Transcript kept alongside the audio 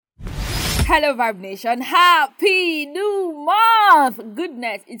Hello, Vibe Nation. Happy new month!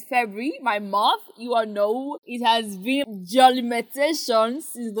 Goodness, it's February, my month. You all know it has been jolly meditation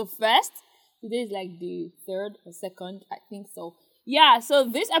since the first. Today is like the third or second, I think so. Yeah, so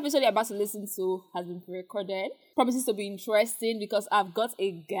this episode you're about to listen to has been pre-recorded. Promises to be interesting because I've got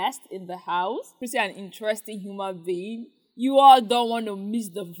a guest in the house. Pretty an interesting human being. You all don't want to miss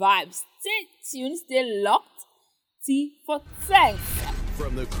the vibes. Stay tuned, stay locked. T for thanks.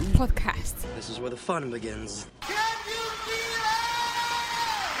 From the Cruise Podcast. This is where the fun begins. Can you feel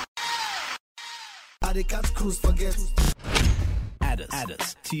it? I can't cruise forget. Add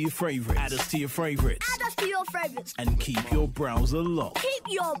us to your favorites. Add us to your favorites. Add us to your favorites. And keep your browser locked. Keep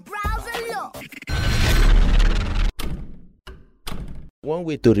your browser locked. One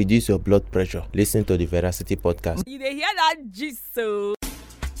way to reduce your blood pressure, listen to the Veracity podcast. You hear that gist, so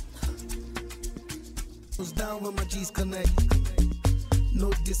Down when my G's connect. No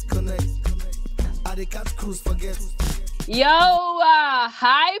disconnect. I can't cruise forget. Yo,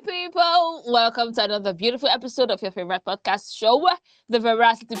 hi people. Welcome to another beautiful episode of your favorite podcast show, the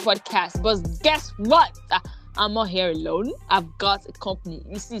Veracity Podcast. But guess what? I'm not here alone. I've got a company.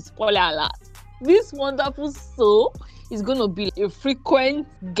 You see, spoiler alert. This wonderful soul is going to be a frequent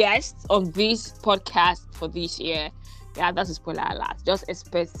guest on this podcast for this year. Yeah, that's a spoiler alert. Just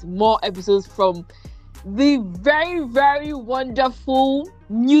expect more episodes from the very, very wonderful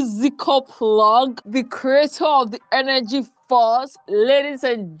musical plug, the creator of the Energy Force. Ladies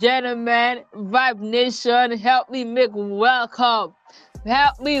and gentlemen, Vibe Nation, help me welcome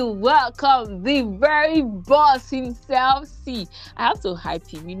the very boss himself. See, I have to hype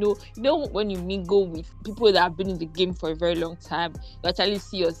him. You know when you mingle with people that have been in the game for a very long time, you actually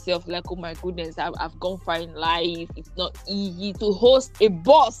see yourself like, oh my goodness, I've gone far in life. It's not easy to host a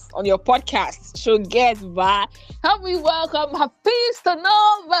boss on your podcast. So guess what? Help me welcome Hafiz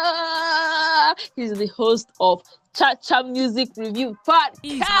Nova. He's the host of Cha Music Review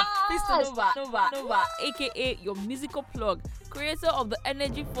Podcast. Hafiz Nova, aka your musical plug, creator of the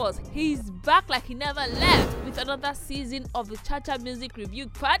Energy Force. He's back like he never left with another season of the Cha Music Review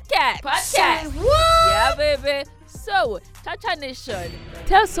Podcast. Yeah, baby. So, Cha Nation,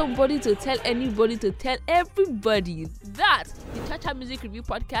 tell somebody to tell anybody to tell everybody that the Cha Music Review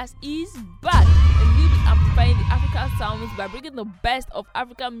Podcast is back, and we'll be amplifying the African sounds by bringing the best of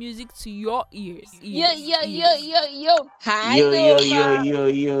African music to your ears. Yo. Hi,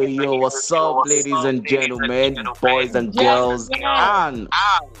 Yo. What's up, ladies and gentlemen, boys and girls, and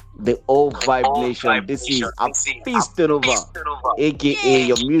the old Vibe Nation. This is Hafiz Nova, aka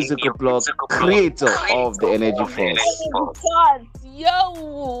your musical plug, creator of the Energy Force.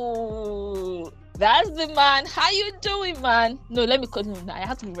 Yo, that's the man. How you doing, man? No, let me continue now. I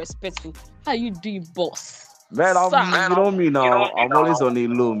have to be respectful. How you doing, boss? Man, you know me now. I'm always on a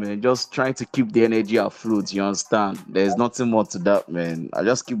low, man. Just trying to keep the energy afloat. You understand? There's nothing more to that, man. I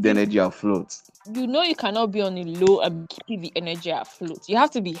just keep the energy afloat. You know you cannot be on a low and keep the energy afloat. You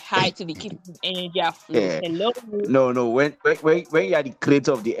have to be high to be keeping the energy afloat. Yeah. Hello. No. When you are the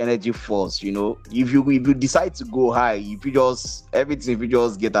creator of the Energy Force, you know, if you decide to go high, if you just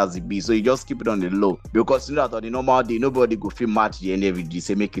get as it be, so you just keep it on the low, because you know that on the normal day nobody go feel match the energy.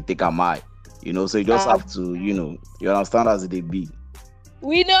 Say make you take a high, you know. So you just have to, you understand as it be.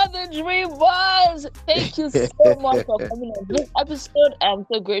 We know the dream was. Thank you so much for coming on this episode. I'm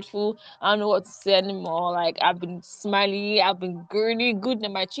so grateful. I don't know what to say anymore. Like, I've been smiling, I've been grinning, good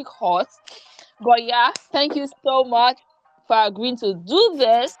and my cheek hot. But yeah, thank you so much for agreeing to do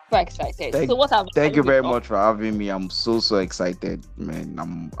this. I'm excited. Thank you very much for having me. I'm so excited, man.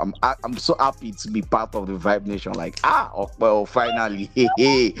 I'm so happy to be part of the Vibe Nation. Like, well, finally,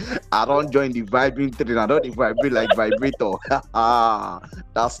 hey, I don't join the vibing train. I don't vibrate like vibrator.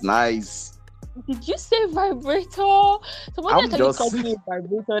 That's nice. Did you say vibrator? Somebody actually called me a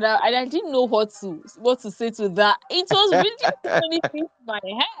vibrator now, and I didn't know what to say to that. It was really funny in my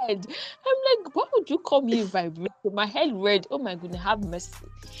head. I'm like, why would you call me a vibrator? My head read, oh my goodness, have mercy.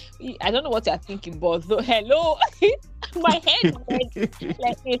 I don't know what you're thinking, but hello. My head read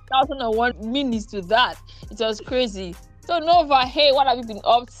like 1,001 minutes to that. It was crazy. So Nova, hey, what have you been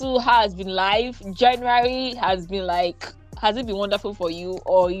up to? How has been life? January has been like, has it been wonderful for you,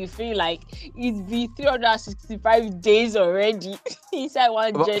 or you feel like it's been 365 days already inside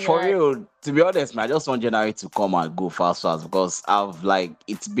one January? For real, to be honest, man, I just want January to come and go fast because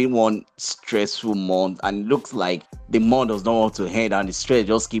it's been one stressful month, and it looks like the month does not want to end, and the stress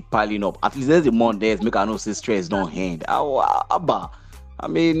just keep piling up. At least there's the month there, make I know say stress don't end. I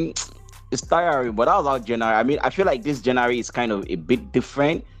mean, it's tiring, but that was our January. I mean, I feel like this January is kind of a bit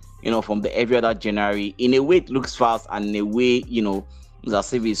different, from the every other January. In a way, it looks fast, and in a way, It's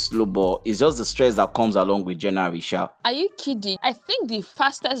as if it's slow, but it's just the stress that comes along with January, sha. Are you kidding? I think the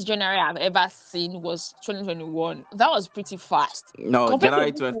fastest January I've ever seen was 2021. That was pretty fast. No, Compared to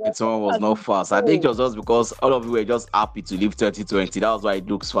January this year, 2021 was that not was fast. I think it slow. was just because all of you were just happy to leave 2020. That was why it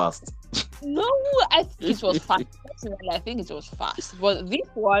looks fast. No, I think it was fast. Personally, I think it was fast. But this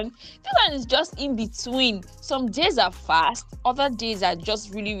one is just in between. Some days are fast, other days are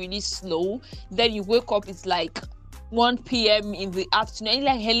just really, really slow. Then you wake up, it's like 1 p.m. in the afternoon. And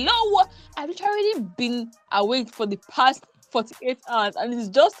you're like, hello, I've literally been awake for the past 48 hours and it's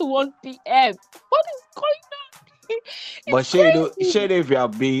just 1 p.m. What is going on? But It's crazy. share if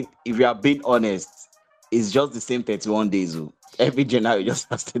you are being honest, it's just the same 31 days. Oh. Every January just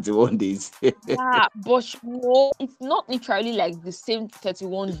has 31 days. Yeah, but no, it's not literally like the same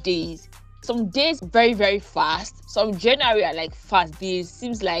 31 days. Some days very, very fast. Some January are like fast days.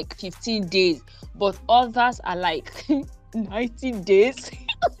 Seems like 15 days. But others are like 19 days.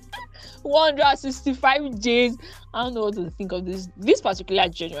 165 days. I don't know what to think of this particular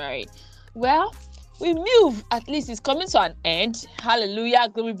January. Well, we move. At least it's coming to an end. Hallelujah.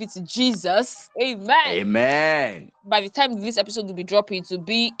 Glory be to Jesus. Amen. Amen. By the time this episode will be dropping, it will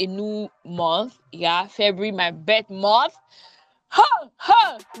be a new month. Yeah, February, my birth month. Ha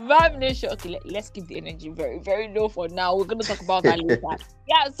ha, Vibe Nation. Okay, let's keep the energy very, very low for now. We're going to talk about that later.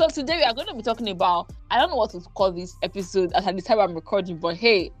 Yeah, so today we are going to be talking about, I don't know what to call this episode at the time I'm recording, but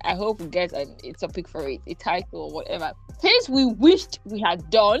hey, I hope we get a topic for it, a title or whatever. Things we wished we had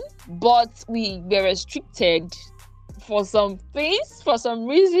done, but we were restricted for some things, for some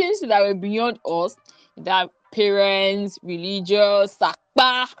reasons that were beyond us, that parents, religious,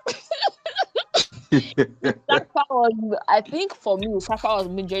 Sapa. Sapa was, I think for me, Sapa was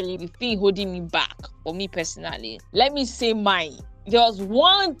majorly the thing holding me back, for me personally. Let me say mine. There was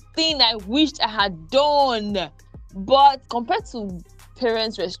one thing I wished I had done, but compared to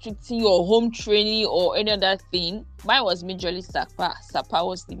parents restricting your home training or any other thing, mine was majorly Sapa. Sapa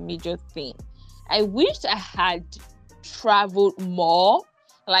was the major thing. I wished I had traveled more,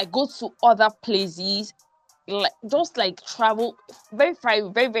 like go to other places, like just like travel very far,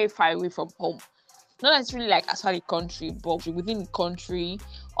 very, very far away from home. Not necessarily like outside the country, but within the country,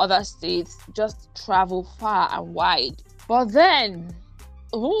 other states, just travel far and wide. But then,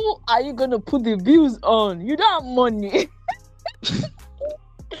 who are you gonna put the bills on? You don't have money.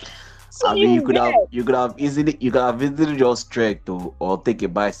 So I mean, get. you could have easily just trekked or take a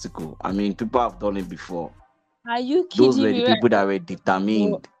bicycle. I mean, people have done it before. Are you Those kidding were the me? people that were Right?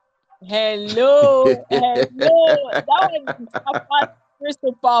 determined. Hello, hello. That was Sapa first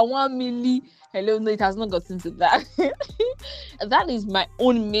of all 1 million. Hello, no, it has not gotten to that. That is my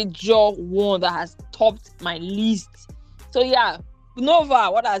own major one that has topped my list. So yeah, Nova,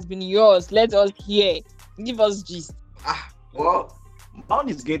 what has been yours? Let us hear. Give us gist. Well, mine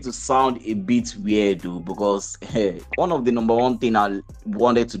is going to sound a bit weird though, because one of the number one thing I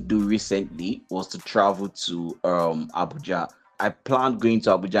wanted to do recently was to travel to Abuja. I planned going to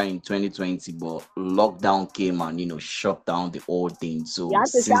Abuja in 2020, but lockdown came and shut down the whole thing. You So have to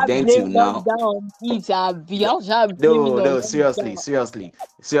since start then till blaming now, lockdown. Peter, you start blaming on no, seriously, lockdown. seriously,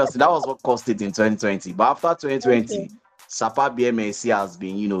 seriously. That was what caused it in 2020. But after Okay. 2020, Sapa BMSC has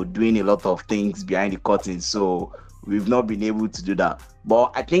been doing a lot of things behind the curtains. So we've not been able to do that.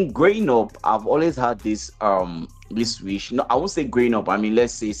 But I think growing up, I've always had this wish. No, I won't say growing up. I mean,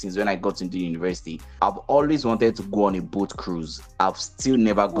 let's say since when I got into university, I've always wanted to go on a boat cruise. I've still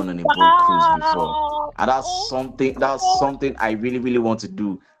never gone on a boat cruise before. Wow. And that's something I really, really want to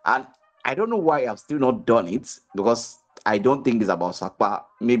do. And I don't know why I've still not done it, because I don't think it's about Sapa.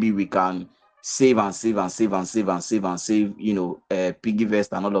 Maybe we can save and save and save and save and save and save, piggy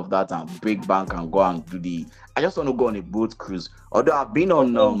vest and all of that, and break bank and go and do the. I just want to go on a boat cruise. Although I've been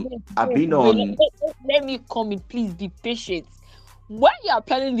on. Let me come in. Please be patient. When you are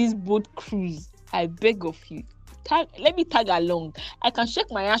planning this boat cruise, I beg of you, let me tag along. I can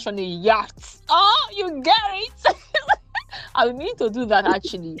shake my ass on a yacht. Oh, you get it? I need to do that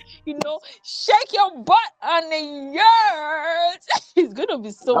actually. Shake your butt on a yacht. It's gonna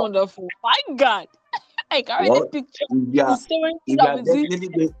be so wonderful. My God, I can already Well, picture if you the are, story if you that are with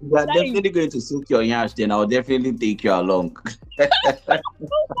this. definitely going to soak your yash, then I'll definitely take you along. Oh my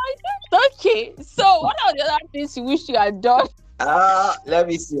God. Okay, so what are the other things you wish you had done? Let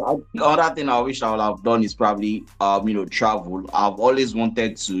me see. Other thing I wish I would have done is probably travel. I've always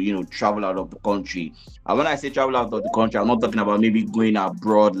wanted to travel out of the country. And when I say travel out of the country, I'm not talking about maybe going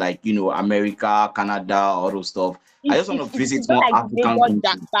abroad like America, Canada, all those stuff. I just want to visit it's not more like the African major countries.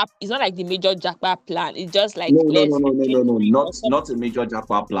 jackpot. It's not like the major jackpot plan. It's just like No, no, no, let's no, no, get no, no, free not or not a major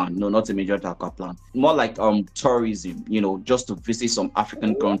Japa plan. No, not a major Japa plan. More like tourism, just to visit some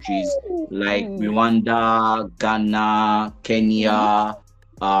African countries like something. Rwanda, Ghana, Mm-hmm. Kenya,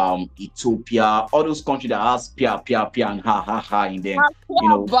 Ethiopia, all those countries that has pia pia pia and ha ha ha in them.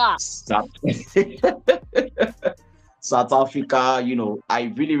 Aquaba. South, South Africa,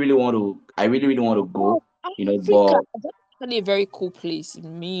 I really, really want to go, Oh, Africa. but That's actually a very cool place. I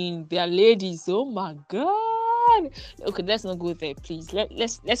mean, there are ladies. Oh my god. Okay, let's not go there, please.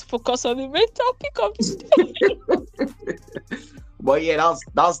 Let's focus on the main topic of But yeah,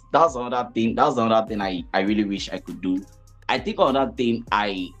 that's another thing. That's another thing I really wish I could do. I think another thing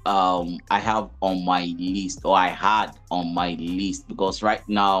I have on my list, or I had on my list, because right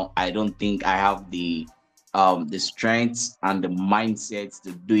now I don't think I have the strength and the mindset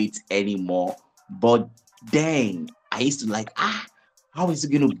to do it anymore. But then I used to like, how is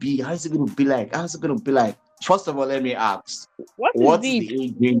it gonna be? How is it gonna be like? How is it gonna be like? First of all, let me ask, what is what is it? the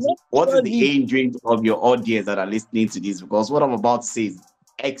age range? What What is was the it? age range of your audience that are listening to this? Because what I'm about to say is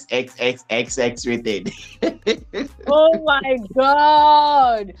XXXXX rated. Oh my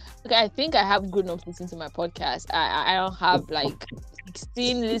god. Okay, I think I have grown up listening to my podcast. I don't have like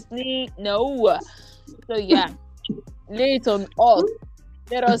 16 listening. No. So yeah, lay it on us.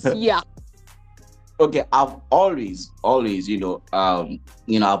 Let us hear. Okay, I've always,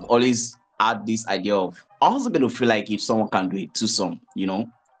 I've always had this idea of I was gonna feel like if someone can do it to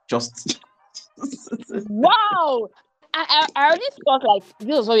just Wow. I already thought like this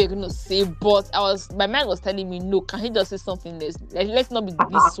was what you're gonna say, but my mind was telling me no, can he just say something else? Like, let's not be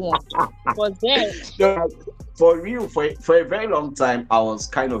this one. But then No, for real, for a very long time, I was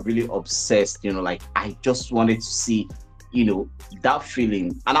kind of really obsessed, like I just wanted to see, that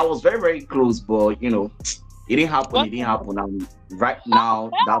feeling. And I was very, very close, but it didn't happen, what it didn't happen. And right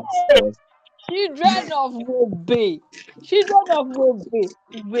now, that's just children of Mobe. Children of Mobe.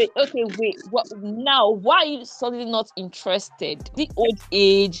 Wait, okay, wait. What now? Why are you suddenly not interested? The old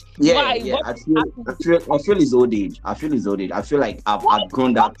age. yeah, Why? yeah. What I is feel happening? I feel I feel his old age. I feel his old age. I feel like I've What?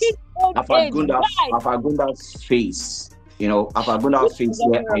 outgrown What that. is old I've age? outgrown that. Why? I've outgrown that phase. I've outgrown Which that is phase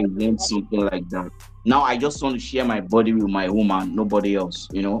where very I wrong with want that? something like that. Now I just want to share my body with my woman, nobody else.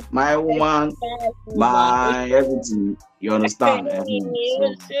 My woman, Yes, woman. my everything. You understand?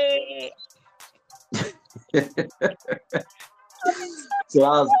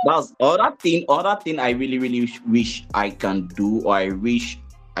 So, that's other thing I really, really wish I can do, or I wish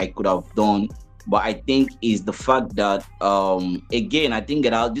I could have done. But I think is the fact that again, I think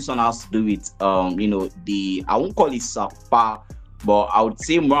that this one has to do with the, I won't call it Sapa, but I would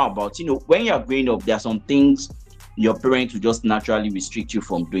say more about when you're growing up, there are some things your parents will just naturally restrict you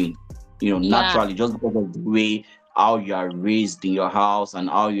from doing, Yeah. naturally, just because of the way how you are raised in your house and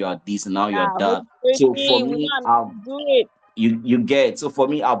how you are this and how you are Yeah. that. So for Hopefully, we me, want to do it. you get, so for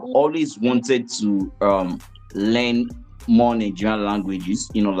me, I've Mm. always wanted to learn more Nigerian languages,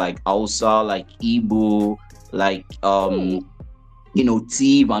 like Hausa, like Igbo, like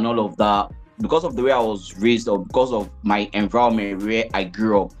Tiv and all of that, because of the way I was raised, or because of my environment where I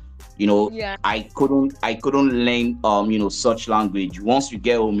grew up. Yeah. I couldn't learn such language. Once you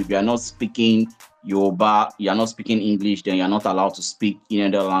get home, if you are not speaking Yoruba, you are not speaking English, then you're not allowed to speak any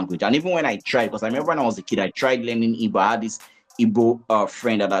other language. And even when I tried, because I remember when I was a kid, I tried learning Igbo. I had this Igbo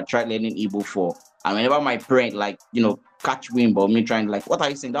friend that I tried learning Igbo for. And whenever my parent catch wind of me trying, like, what are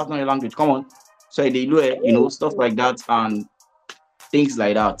you saying? That's not your language. Come on. So they do it, stuff like that and things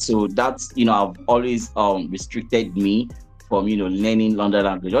like that. So that's I've always restricted me from learning London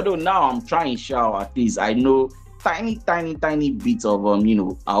language. Although now I'm trying show, at least I know tiny bits of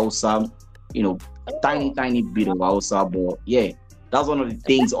Hausa, tiny bit of Hausa. But yeah, that's one of the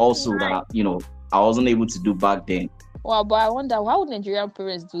things also that I wasn't able to do back then. Wow, but I wonder why would Nigerian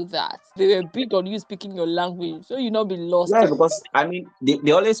parents do that? They were big on you speaking your language, so you not be lost. Yeah, because I mean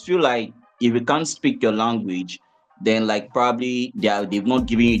they always feel like if you can't speak your language, then like probably they've not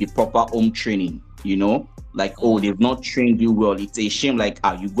given you the proper home training, like, oh, they've not trained you well. It's a shame, like,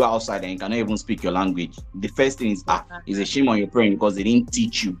 you go outside and you cannot even speak your language. The first thing is it's a shame on your parents because they didn't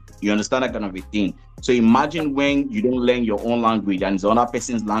teach you. You understand that kind of a thing. So imagine when you don't learn your own language and it's another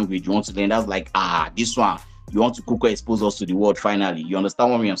person's language you want to learn. That's like, this one you want to cook or expose us to the world finally. You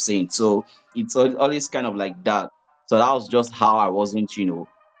understand what I'm saying? So it's always kind of like that. So that was just how I wasn't,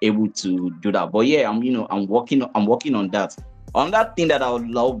 able to do that. But yeah, I'm working on that. Another thing that I would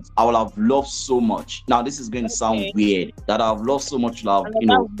have loved so much. Now this is going to sound weird. That I've loved so much love, I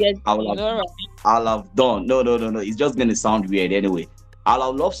would have I'll have done. No. It's just going to sound weird anyway.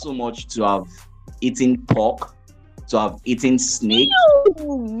 I'll have loved so much to have eaten pork, to have eaten snake.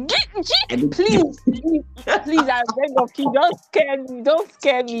 And Please, please, I beg of you, don't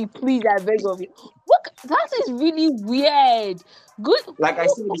scare me, please, I beg of you. What? That is really weird. Good. like I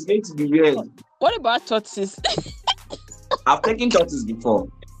said, it's going to be weird. What about tortoise? I've taken tortoise before.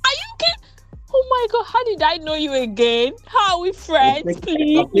 Oh my god, how did I know you again? How are we friends?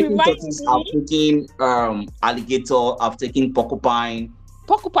 Please I've taken remind tortoise. me. I've taken alligator. I've taken porcupine.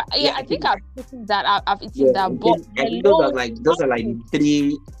 Porcupine. Yeah, Yeah, I think I've eaten that. I've eaten yeah. that. But I think hello, those are like the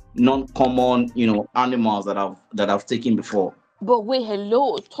three non-common, animals that I've taken before. but wait,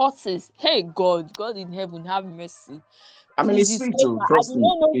 hello, tortoise. Hey God, God in heaven, have mercy. I mean, Please, it's sweet too. disclaimer. I Trust did me.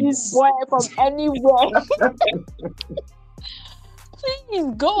 not know this It's boy from anywhere. Please,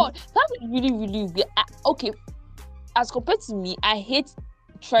 God, that is really, really weird. Okay, as compared to me, I hate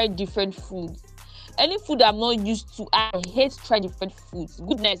trying different foods. Any food I'm not used to, I hate trying different foods.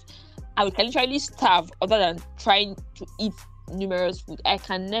 Goodness, I can literally starve other than trying to eat numerous food.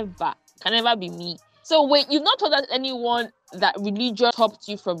 Can never be me. So wait, you've not told us anyone that religion stopped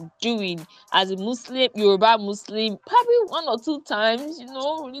you from doing as a Muslim, Yoruba Muslim, probably one or two times,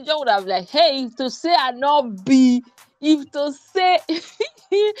 religion would have like, hey, if to say I not be, if to say,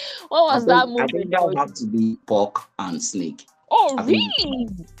 what was that I think moment that for would have you? to be pork and snake. Oh, I think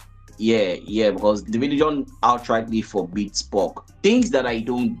really? yeah, because the religion outrightly forbids pork. Things that I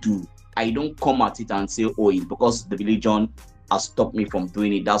don't do, I don't come at it and say, oh, it's because the religion has stopped me from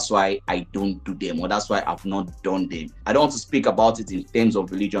doing it. That's why I don't do them, or that's why I've not done them. I don't want to speak about it in terms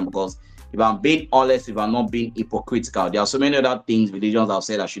of religion because if I'm being honest, if I'm not being hypocritical, there are so many other things religions have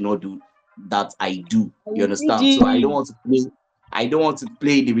said I should not do that I do. You understand? So I don't Really? want to play. I don't want to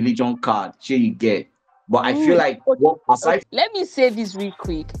play the religion card. Sure, you get. But I feel Mm. like Okay, what okay. aside Let me say this real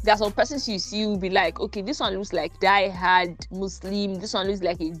quick. There are some persons you see will be like, okay, this one looks like die-hard Muslim, this one looks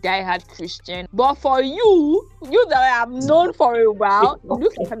like a die-hard Christian. But for you that I have known for a while, you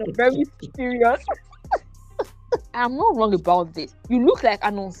look like kind of very serious. I'm not wrong about this. You look like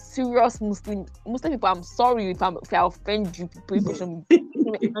an unserious Muslim. Muslim people, I'm sorry if I offend you people should be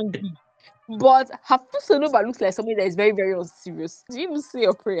angry. But Hafiz Sonoba looks like somebody that is very, very unserious. Do you even say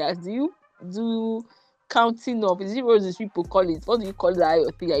your prayers? Do you do counting of? Is it roses people call it? What do you call that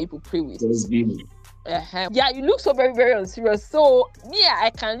your thing that people pray with? there's been Yeah, you look so very, very unserious. So yeah, I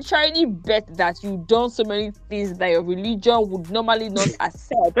can surely bet that you've done so many things that your religion would normally not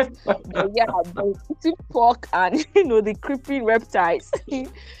accept. But yeah, but eating pork and the creepy reptiles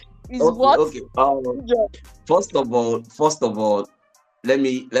is what okay. religion. First of all, let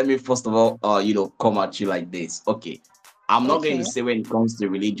me first of all, come at you like this. Okay, I'm not going Okay. to say when it comes to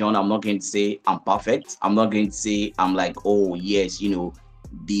religion, I'm not going to say I'm perfect. I'm not going to say I'm like, oh yes,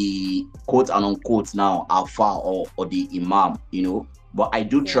 the quote and unquote now alpha or the imam, But I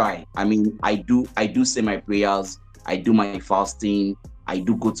do Yeah. try. I mean, I do say my prayers. I do my fasting. I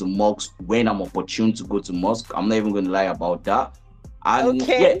do go to mosque when I'm opportune to go to mosque. I'm not even going to lie about that. And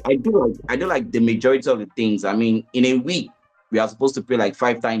yeah, Okay. I do like the majority of the things. I mean, in a week, we are supposed to pray like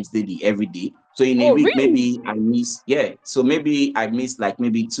 5 times daily every day. So in a Oh, week, really? maybe I miss, yeah. So maybe I miss like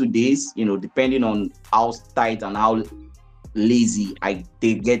maybe 2 days, depending on how tight and how lazy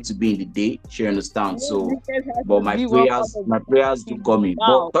they get to be in the day. She understand. No So, weekend has but to my be one part prayers, of my prayers do it. come in.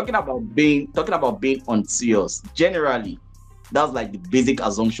 Wow. But talking about being unserious, generally, that's like the basic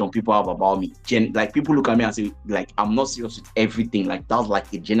assumption people have about me. Like people look at me and say, like, I'm not serious with everything. Like that's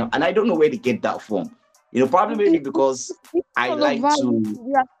like a general, and I don't know where they get that from. Probably maybe because It's I all like over you. to.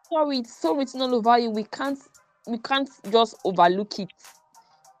 We are sorry, it's so written all over you. We can't just overlook it.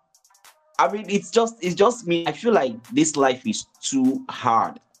 I mean, it's just me. I feel like this life is too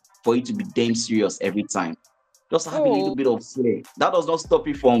hard for you to be damn serious every time. Just have a little Oh, bit of flair. That does not stop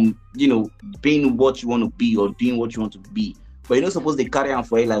you from, being what you want to be or doing what you want to be. But you're not supposed to carry on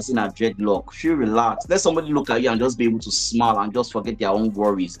for it like in a dreadlock. Feel relax. Let somebody look at you and just be able to smile and just forget their own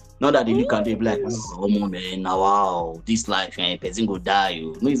worries. Not that they look at you and be like, oh, come on, man, now, wow, this life, person go die.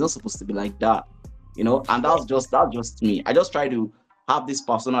 No, it's not supposed to be like that. And that's just me. I just try to have this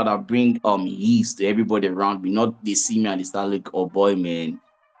persona that bring ease to everybody around me. Not they see me and they start like, oh boy, man,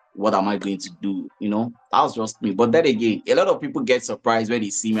 what am I going to do? That's just me. But then again, a lot of people get surprised when they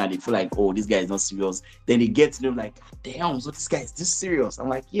see me and they feel like, oh, this guy is not serious. Then they get to know like, damn, so this guy is this serious. I'm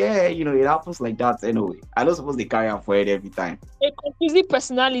like, yeah, it happens like that anyway. I don't suppose they carry on for it every time. a confusing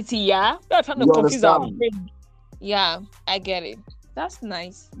personality, yeah? We are trying to You confuse our understand? brain. Yeah, I get it. That's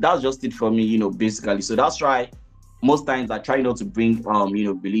nice. That's just it for me, basically. So that's why most times I try not to bring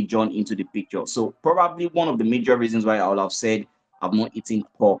religion into the picture. So probably one of the major reasons why I would have said I'm not eating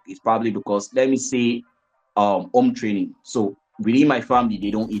pork is probably because let me say home training. So within my family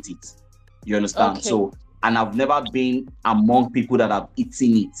they don't eat it. You understand? Okay. So and I've never been among people that have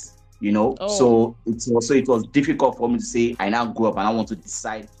eaten it, you know. Oh, So it was difficult for me to say I now grew up and I want to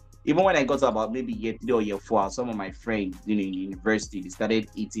decide. Even when I got to about maybe year 3 or year 4, some of my friends, you know, in university, they started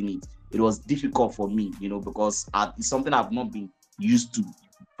eating it. It was difficult for me, you know, because it's something I've not been used to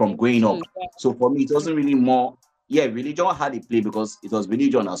from growing up. too. So for me, it wasn't really more. Yeah, religion had a play because it was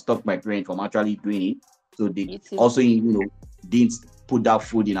religion that stopped my parents from actually doing it. So they Eating. also, you know, didn't put that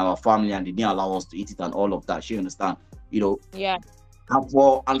food in our family and they didn't allow us to eat it and all of that. You understand? You know, Yeah.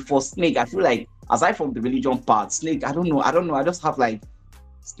 and for snake, I feel like aside from the religion part, snake, I don't know. I just have like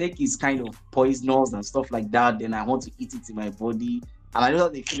snake is kind of poisonous and stuff like that. Then I want to eat it in my body. And I know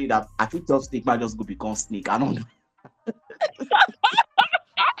that they feel that I feel tough snake might just go become snake. I don't know.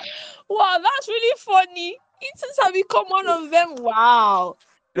 Wow, that's really funny. Eaters have become one of them. Wow.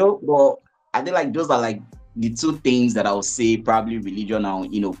 But I think like those are like the two things that I would say probably religion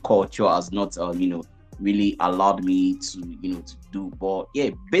and culture has not really allowed me to to do. But yeah,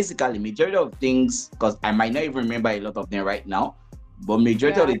 basically majority of things, because I might not even remember a lot of them right now, but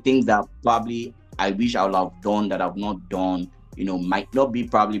majority of Yeah. the things that probably I wish I would have done that I've not done, might not be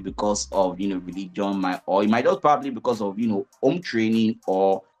probably because of religion, or it might just probably because of home training,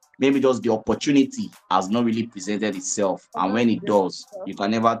 or maybe just the opportunity has not really presented itself. And when it does, you can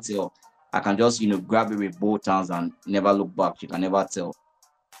never tell. I can just grab it with both hands and never look back. You can never tell.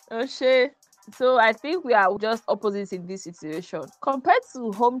 Oshe. So I think we are just opposites in this situation. Compared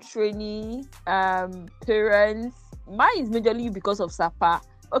to home training, parents, mine is majorly because of Sapa.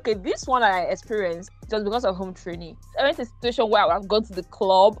 Okay, this one I experienced just because of home training. I went to a situation where I've gone to the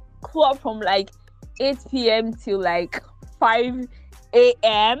club from like 8 p.m. till like 5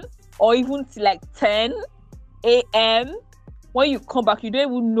 a.m. or even till like 10 a.m. When you come back, you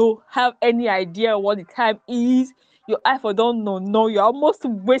don't even have any idea what the time is. Your eye for don't know. No, you're almost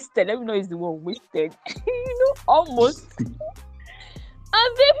wasted. Let me know is the word wasted. Almost.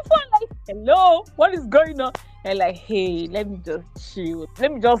 And then people are like, hello, what is going on? And like, hey, let me just chill.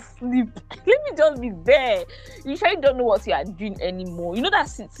 Let me just sleep. Let me just be there. You usually don't know what you are doing anymore. You know that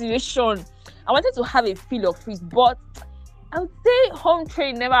situation. I wanted to have a feel of it, but I would say home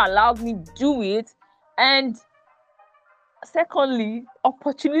training never allowed me to do it. And secondly,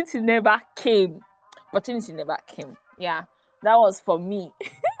 opportunity never came. Yeah, that was for me.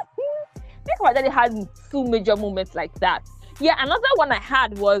 I think my daddy had two major moments like that. Yeah, another one I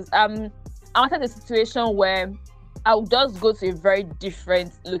had was I wanted a situation where I would just go to a very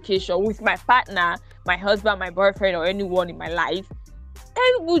different location with my partner, my husband, my boyfriend, or anyone in my life,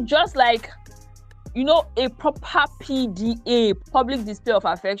 and we just like a proper PDA, public display of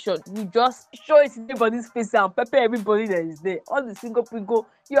affection. You just show it in everybody's face and pepper everybody that is there. All the single people,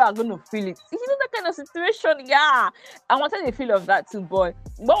 you are going to feel it. That kind of situation, yeah. I wanted a feel of that too, boy.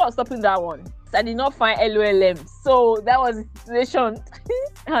 What was stopping that one? I did not find LOLM. So that was the situation.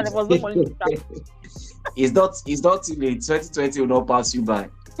 And there was no money to travel. It's not too late. 2020 will not pass you by.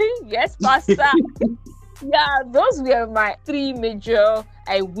 Yes, Pastor. Yeah, those were my three major.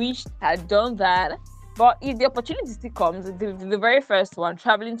 I wished I had done that. But if the opportunity still comes, the very first one,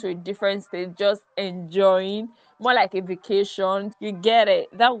 traveling to a different state, just enjoying, more like a vacation, you get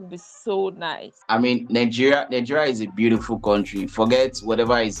it. That would be so nice. I mean, Nigeria is a beautiful country. Forget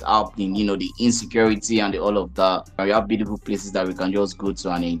whatever is happening, the insecurity and all of that. We have beautiful places that we can just go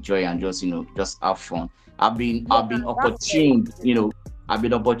to and enjoy and just have fun. I've been opportune, I've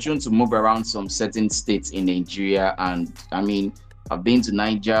been opportune to move around some certain states in Nigeria, and I mean, I've been to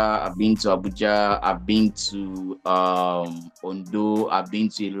Niger, I've been to Abuja, I've been to Ondo, I've been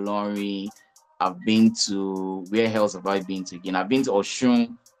to Ilorin, I've been to, where else have I been to again? I've been to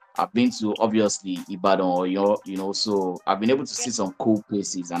Oshun, I've been to obviously Ibadan, or so I've been able to see some cool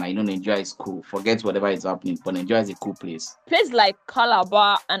places, and I know Nigeria is cool. Forget whatever is happening, but Nigeria is a cool place. Places like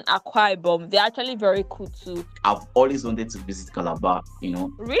Calabar and Akwa Ibom, they're actually very cool too. I've always wanted to visit Calabar,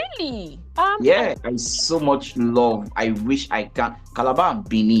 Really? Yeah, I so much love. I wish I can. Calabar and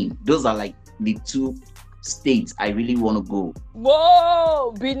Benin, those are like the two states I really want to go.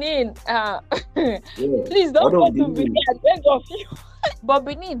 Whoa, Benin. Yeah. Please don't go to Benin. I beg of you. But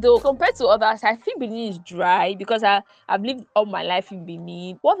Benin, though, compared to others, I think Benin is dry because I've lived all my life in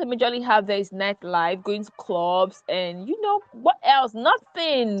Benin. What they majorly have there is nightlife, going to clubs, and what else?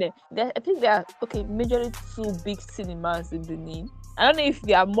 Nothing. I think there are majorly two big cinemas in Benin. I don't know if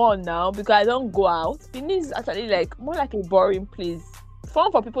there are more now because I don't go out. Benin is actually like more like a boring place.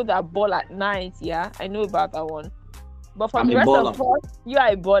 Fun for people that ball at night. Yeah, I know about that one. But for the rest of us, you are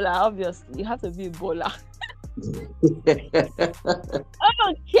a baller. Obviously, you have to be a baller.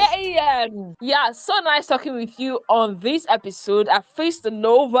 Okay, yeah, so nice talking with you on this episode. I faced the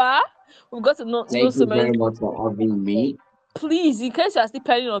Nova. We've got to know Thank so you many very much people. for having me. Please, in case you are still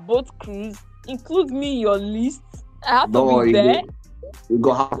planning on both cruise, include me in your list. I have to Don't be worry, there.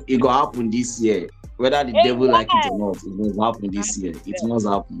 it go happen this year. Whether the devil like it or Amen. not, it will happen this year. It must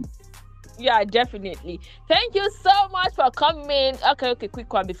happen. Yeah, definitely. Thank you so much for coming. Okay,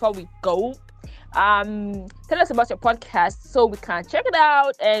 quick one before we go. Tell us about your podcast so we can check it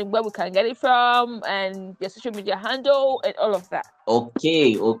out and where we can get it from and your social media handle and all of that.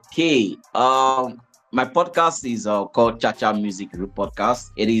 Okay. My podcast is called Chacha Music Review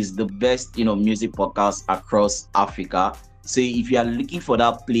Podcast. It is the best, music podcast across Africa. So if you are looking for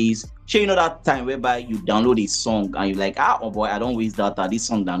that place, sure, that time whereby you download a song and you're like, oh boy, I don't waste data. This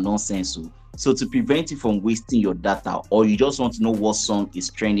song that nonsense. So to prevent you from wasting your data, or you just want to know what song is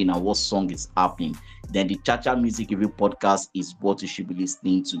trending and what song is happening, then the Chacha Music Review Podcast is what you should be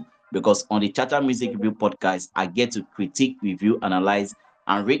listening to. Because on the Chacha Music Review Podcast, I get to critique, review, analyze,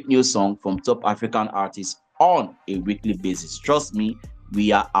 and rate new songs from top African artists on a weekly basis. Trust me,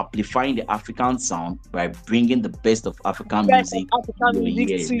 we are amplifying the African sound by bringing the best of African Best of music to African your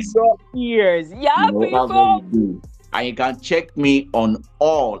music to ears. your ears. Yeah, That's what we people. do. And you can check me on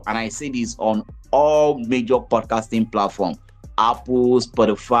all, and I say this, on all major podcasting platforms: Apple,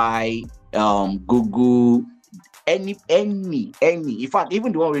 Spotify, Google, any. In fact,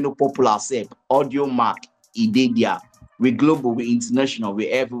 even the one we know popular self, Audio Mark, Idedia. We're global, we're international,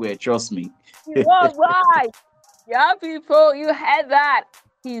 we're everywhere. Trust me. Worldwide. Yeah, people, you heard that.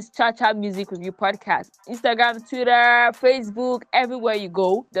 His Chacha Music Review Podcast. Instagram, Twitter, Facebook, everywhere you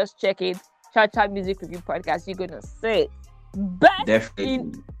go, just check it. Chacha Music Review Podcast. You're gonna say best Definitely.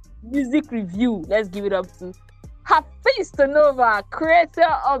 in music review. Let's give it up to Hafiz Tonova, creator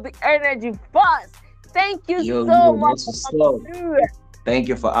of the Energy Buzz. Thank you so much that's for what's up. coming through. Thank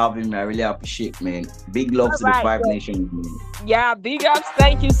you for having me. I really appreciate, man. Big love to the Alright, Five so- Nations, man. Yeah, big ups.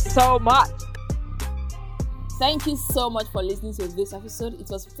 Thank you so much. Thank you so much for listening to this episode. It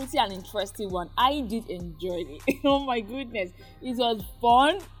was pretty an interesting one. I did enjoy it. Oh my goodness. It was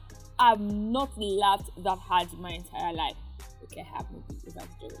fun. I've not laughed that hard in my entire life. Okay, I have maybe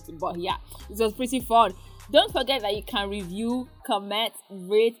exaggerating, but yeah, it was pretty fun. Don't forget that you can review, comment,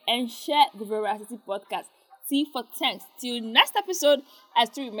 rate, and share the Veracity Podcast. T for thanks. Till next episode, I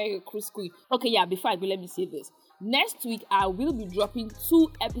still remain a cruise queen. Okay, yeah, before I go, let me say this. Next week, I will be dropping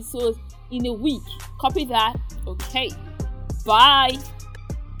 2 episodes in a week. Copy that. Okay. Bye.